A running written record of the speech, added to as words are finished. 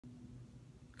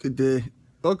Good day.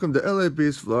 Welcome to LA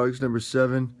Beast Vlogs number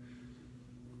 7.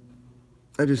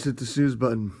 I just hit the snooze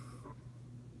button.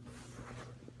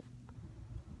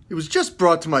 It was just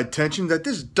brought to my attention that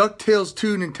this DuckTales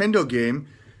 2 Nintendo game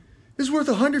is worth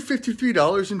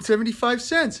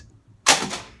 $153.75.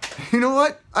 You know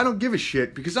what? I don't give a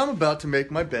shit because I'm about to make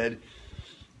my bed.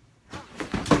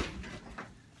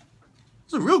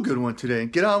 It's a real good one today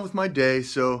and get on with my day.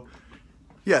 So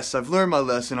yes, I've learned my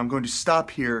lesson. I'm going to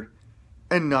stop here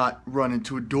and not run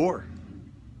into a door.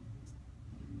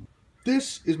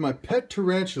 This is my pet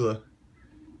tarantula,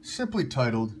 simply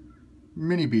titled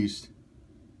Mini Beast.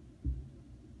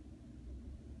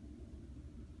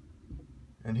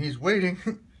 And he's waiting.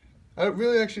 I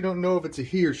really actually don't know if it's a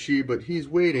he or she, but he's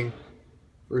waiting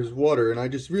for his water, and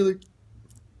it's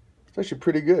actually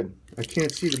pretty good. I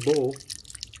can't see the bowl.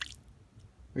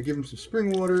 I give him some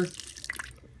spring water.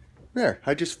 There,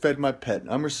 I just fed my pet.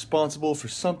 I'm responsible for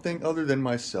something other than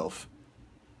myself.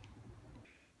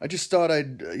 I just thought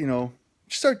I'd,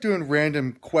 start doing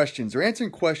random questions or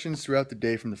answering questions throughout the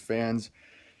day from the fans.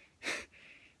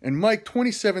 And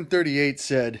Mike2738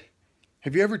 said,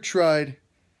 have you ever tried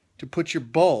to put your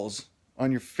balls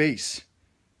on your face?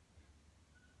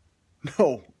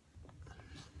 No.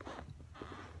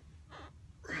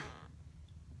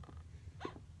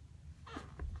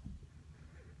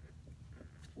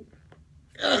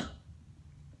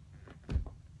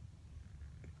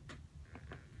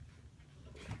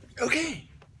 Okay.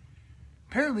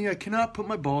 Apparently I cannot put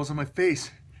my balls on my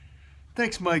face.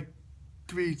 Thanks,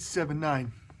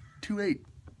 Mike37928.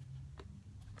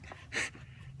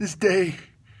 This day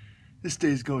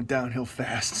is going downhill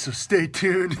fast, so stay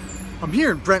tuned. I'm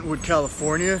here in Brentwood,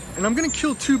 California, and I'm gonna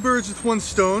kill two birds with one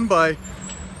stone by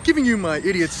giving you my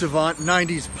idiot savant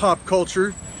 90s pop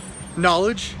culture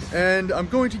knowledge, and I'm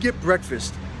going to get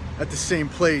breakfast at the same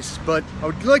place, but I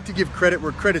would like to give credit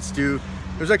where credit's due.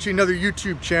 There's actually another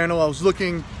YouTube channel. I was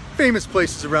looking famous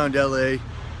places around LA,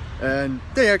 and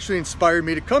they actually inspired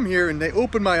me to come here, and they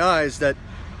opened my eyes that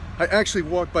I actually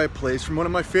walked by a place from one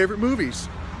of my favorite movies,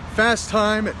 Fast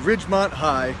Time at Ridgemont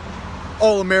High,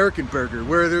 All-American Burger,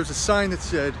 where there's a sign that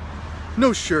said,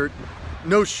 no shirt,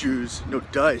 no shoes, no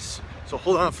dice. So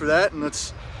hold on for that, and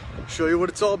let's show you what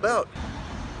it's all about.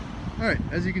 Alright,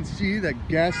 as you can see, that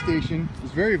gas station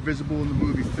is very visible in the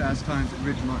movie Fast Times at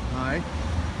Ridgemont High.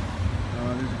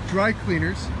 There's dry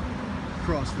cleaners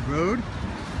across the road.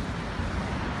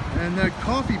 And that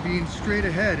coffee bean straight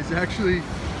ahead is actually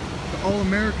the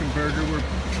All-American Burger, where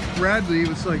Bradley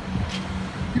was like,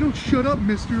 you don't shut up,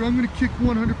 mister, I'm gonna kick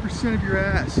 100% of your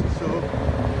ass. So,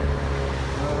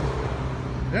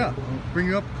 yeah, I'll bring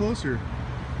you up closer.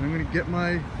 I'm gonna get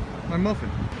my muffin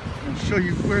and show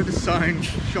you where the sign,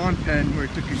 Sean Penn, where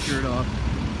he took his shirt off,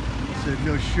 said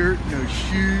no shirt, no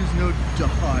shoes, no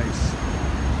dice.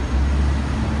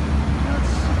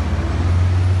 That's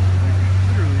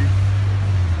literally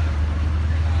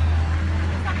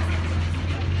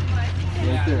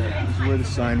right there. This is where the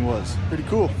sign was. Pretty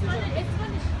cool.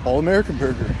 All-American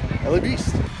Burger, LA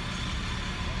Beast.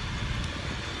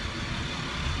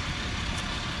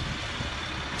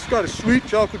 It's got a sweet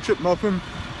chocolate chip muffin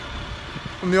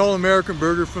from the All-American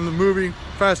Burger from the movie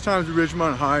Fast Times at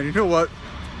Ridgemont High. And you know what?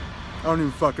 I don't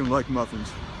even fucking like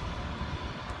muffins.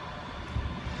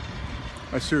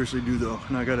 I seriously do though,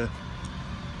 and I gotta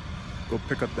go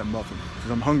pick up that muffin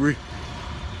because I'm hungry.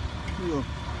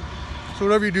 So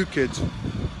whatever you do, kids,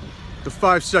 the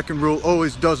 5-second rule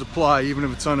always does apply, even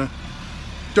if it's on a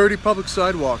dirty public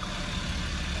sidewalk.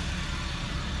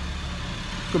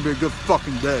 It's gonna be a good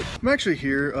fucking day. I'm actually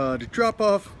here to drop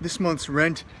off this month's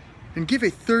rent and give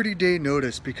a 30-day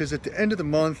notice, because at the end of the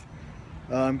month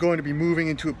I'm going to be moving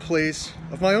into a place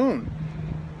of my own.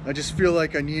 I just feel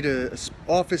like I need a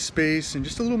office space and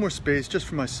just a little more space just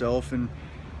for myself, and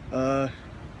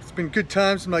it's been good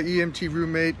times with my EMT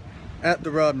roommate at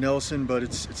the Rob Nelson, but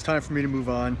it's time for me to move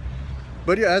on.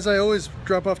 But yeah, as I always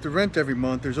drop off the rent every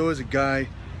month, there's always a guy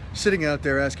sitting out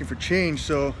there asking for change.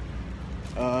 So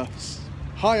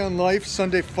high on life,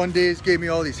 Sunday Fun Days gave me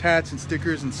all these hats and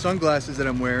stickers and sunglasses that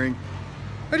I'm wearing.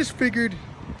 I just figured,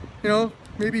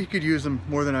 maybe he could use them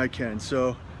more than I can.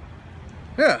 So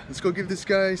yeah, let's go give this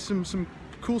guy some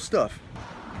cool stuff.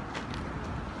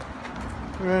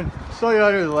 Man, saw you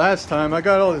out here the last time. I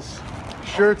got all this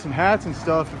shirts and hats and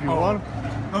stuff if you want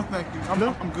them. No, thank you.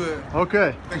 I'm good.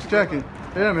 Okay, just checking.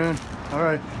 Yeah, man. All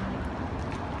right.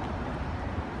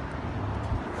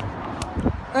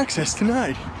 Access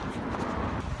denied.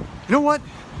 You know what?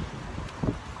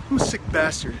 I'm a sick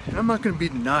bastard, and I'm not going to be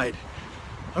denied.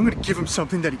 I'm going to give him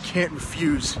something that he can't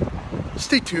refuse.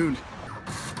 Stay tuned.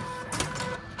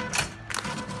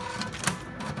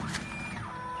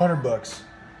 $100.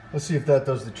 Let's see if that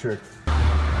does the trick.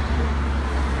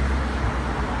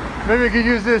 Maybe I could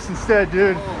use this instead,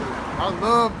 dude.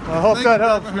 Oh, I hope that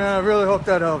helps, man. I really hope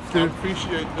that helps, dude. I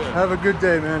appreciate that. Have a good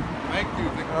day, man. Thank you.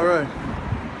 All right.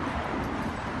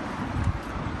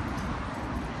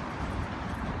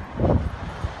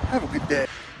 Have a good day.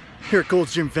 Here at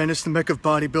Gold's Gym Venice, the mecca of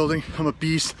bodybuilding. I'm a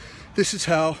beast. This is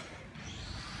how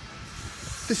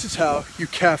you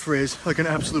calf raise like an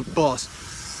absolute boss.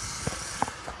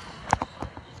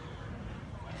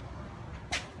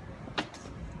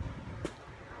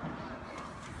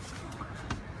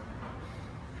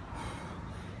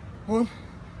 One,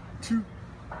 two,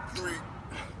 three.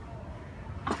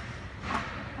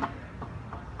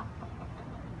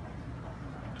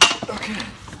 Okay.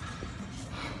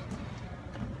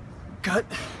 Cut.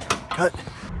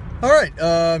 All right.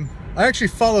 I actually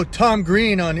follow Tom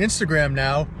Green on Instagram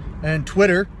now and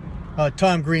Twitter,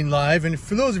 Tom Green Live. And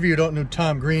for those of you who don't know who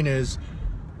Tom Green is,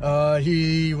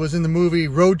 he was in the movie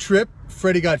Road Trip.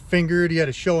 Freddie Got Fingered. He had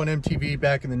a show on MTV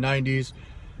back in the 90s.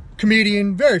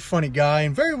 Comedian, very funny guy,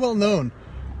 and very well known,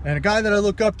 and a guy that I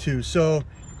look up to. So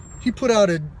he put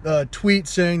out a tweet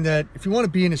saying that if you want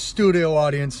to be in his studio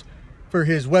audience for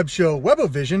his web show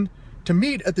WebOVision, to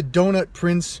meet at the Donut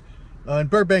Prince in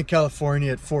Burbank,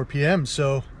 California at 4 p.m.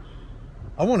 So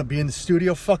I want to be in the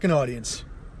studio fucking audience.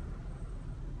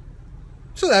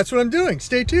 So that's what I'm doing.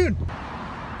 Stay tuned.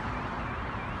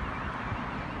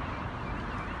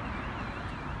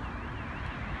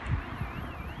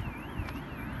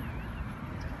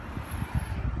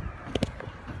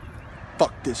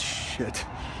 Fuck this shit.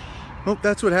 Well,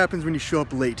 that's what happens when you show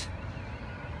up late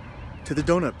to the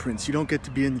Donut Prince. You don't get to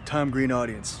be in the Tom Green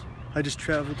audience. I just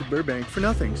traveled to Burbank for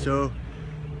nothing, so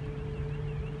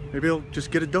maybe I'll just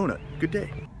get a donut. Good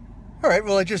day. All right,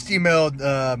 well, I just emailed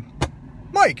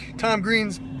Mike, Tom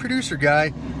Green's producer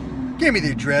guy. Gave me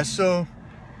the address, so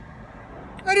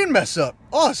I didn't mess up.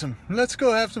 Awesome. Let's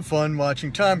go have some fun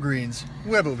watching Tom Green's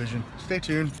WebOVision. Stay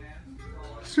tuned.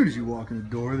 As soon as you walk in the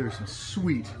door, there's some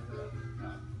sweet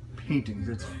paintings.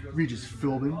 That's Regis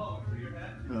Philbin,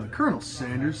 Colonel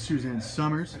Sanders, Suzanne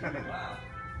Summers,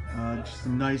 just a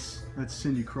nice, that's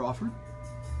Cindy Crawford,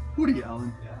 Woody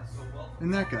Allen,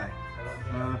 and that guy.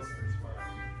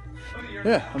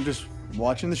 Yeah, I'm just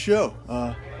watching the show.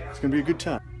 It's gonna be a good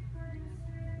time.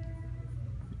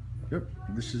 Yep,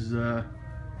 this is the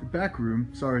back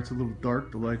room. Sorry it's a little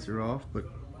dark, the lights are off, but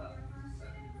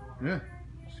yeah,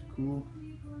 it's cool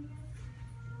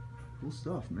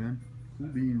stuff, man. Cool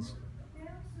beans.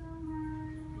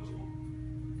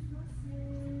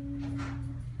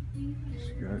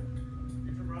 Got a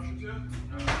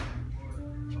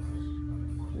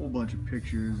whole bunch of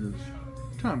pictures of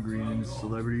Tom Green and his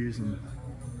celebrities, and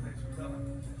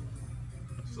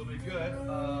This'll be good.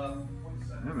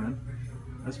 yeah, man,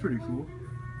 that's pretty cool.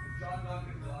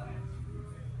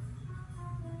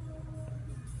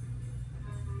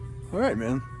 All right,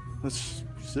 man, let's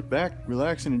sit back,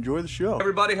 relax, and enjoy the show.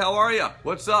 Everybody, how are you?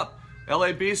 What's up?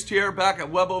 LA Beast here, back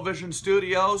at WebOVision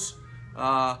Studios.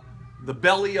 The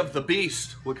belly of the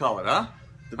beast, we call it, huh?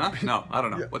 No, I don't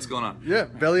know. Yeah. What's going on? Yeah,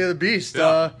 belly of the beast.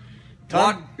 Yeah.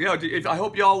 Tom, I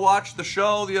hope y'all watched the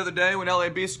show the other day when LA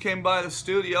Beast came by the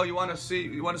studio. You want to see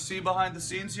behind the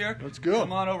scenes here? Let's go.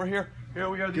 Come on over here. Here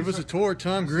we are. Give us a tour,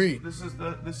 Tom Green. This is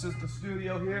the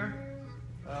studio here.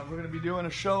 We're going to be doing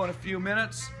a show in a few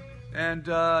minutes. And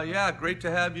yeah, great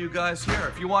to have you guys here.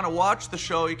 If you want to watch the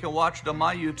show, you can watch it on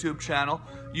my YouTube channel,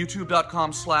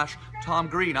 youtube.com/Tom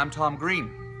Green. I'm Tom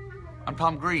Green. I'm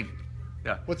Tom Green.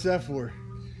 Yeah. What's that for?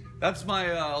 That's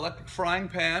my electric frying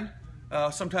pan.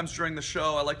 Sometimes during the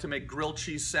show, I like to make grilled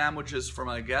cheese sandwiches for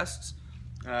my guests.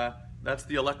 That's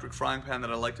the electric frying pan that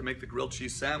I like to make the grilled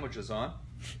cheese sandwiches on.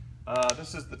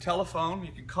 This is the telephone.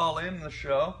 You can call in the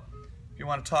show if you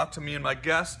want to talk to me and my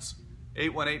guests.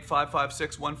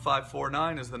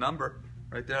 818-556-1549 is the number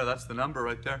right there. That's the number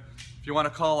right there. If you want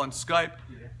to call on Skype,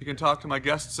 you can talk to my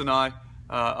guests and I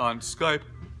on Skype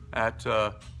at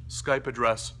Skype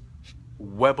address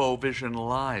WebOVision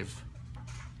Live.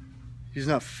 He's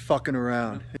not fucking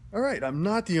around. All right, I'm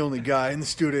not the only guy in the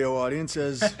studio audience.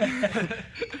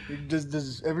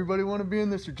 Does everybody want to be in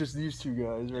this, or just these two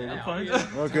guys right now? Fine.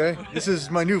 Okay, this is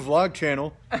my new vlog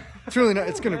channel. It's really not.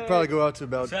 It's gonna probably go out to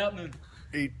about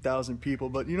 8,000 people,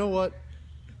 but you know what?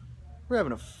 We're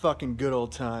having a fucking good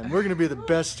old time. We're gonna be the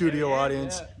best studio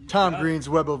audience Tom Green's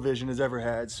WebOVision has ever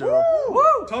had. So,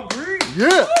 Woo! Tom Green!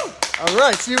 yeah. All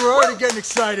right, see, we're already getting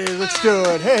excited. Let's do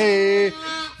it. Hey,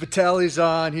 Vitaly's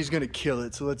on. He's gonna kill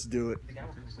it. So let's do it.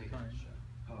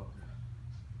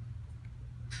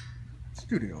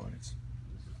 Studio audience.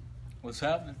 What's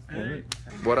happening?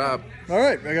 What up? All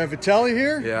right, I got Vitaly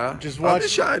here. Yeah. Just I'm watch.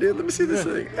 just shy, dude. Let me see this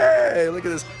thing. Hey, look at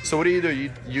this. So what do?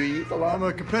 You eat a lot? I'm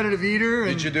a competitive eater.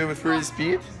 And Did you do it with Furious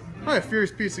Pete? Oh, yeah,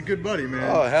 Furious Pete's a good buddy, man.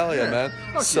 Oh, hell yeah, Yeah. man.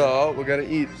 Fuck So we're gonna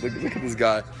eat. Look at this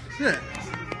guy. Yeah.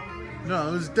 No,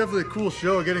 it was definitely a cool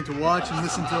show getting to watch and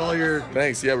listen to all your.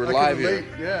 Thanks. Yeah, we're I can live relate,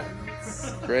 here. Yeah.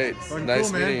 Great. Fucking Nice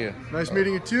cool, man. meeting you. Nice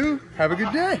meeting you too. Have a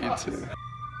good day. You too.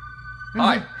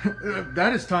 Hi,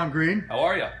 That is Tom Green. how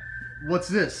are you? What's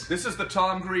this? This is the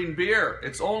Tom Green beer.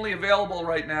 It's only available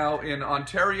right now in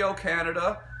Ontario,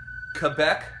 Canada,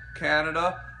 Quebec,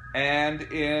 Canada, and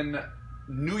in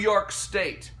New York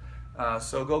State.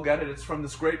 So go get it. It's from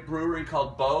this great brewery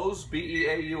called Beaus,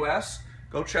 B-E-A-U-S.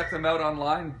 Go check them out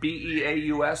online,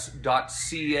 beaus.ca.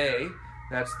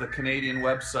 That's the Canadian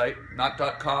website, not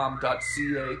 .com,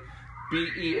 .ca,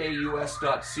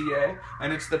 beaus.ca.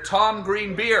 And it's the Tom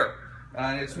Green beer.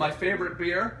 And it's my favorite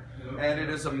beer. And it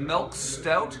is a milk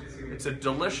stout. It's a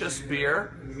delicious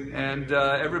beer, and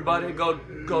everybody go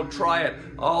try it.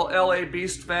 All LA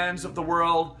Beast fans of the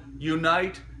world,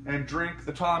 unite and drink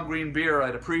the Tom Green beer.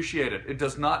 I'd appreciate it. It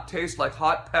does not taste like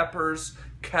hot peppers,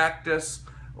 cactus,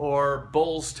 or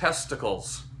bull's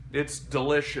testicles. It's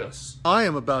delicious. I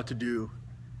am about to do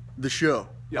the show.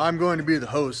 Yeah. I'm going to be the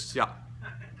host. Yeah,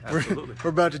 absolutely. We're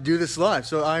about to do this live,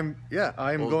 so I'm We'll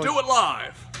going. do it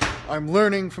live. I'm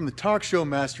learning from the talk show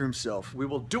master himself. We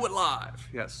will do it live.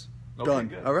 Yes. Okay, Done.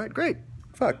 good. All right, great.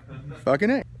 Fucking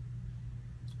A.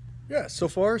 Yeah, so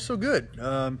far so good.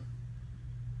 I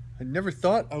never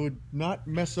thought I would not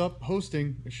mess up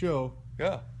hosting a show.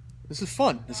 Yeah. This is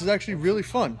fun. This is actually really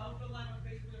fun.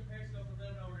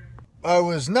 I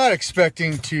was not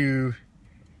expecting to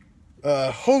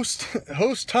host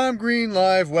Tom Green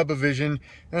live WebOVision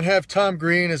and have Tom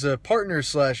Green as a partner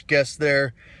 / guest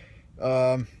there.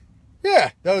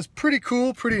 Yeah, that was pretty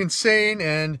cool, pretty insane,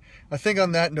 and I think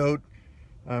on that note,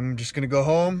 I'm just gonna go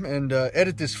home and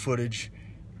edit this footage.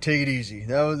 Take it easy.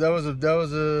 That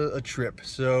was a trip.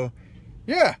 So,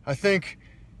 yeah, I think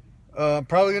I'm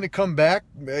probably gonna come back,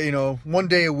 one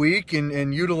day a week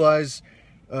and utilize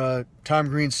Tom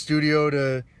Green's studio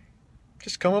to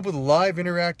just come up with a live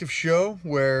interactive show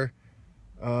where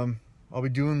I'll be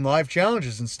doing live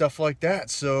challenges and stuff like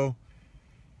that. So,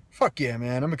 fuck yeah,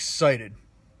 man, I'm excited.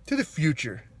 To the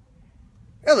future.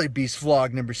 LA Beast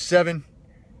vlog number 7.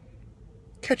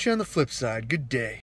 Catch you on the flip side. Good day.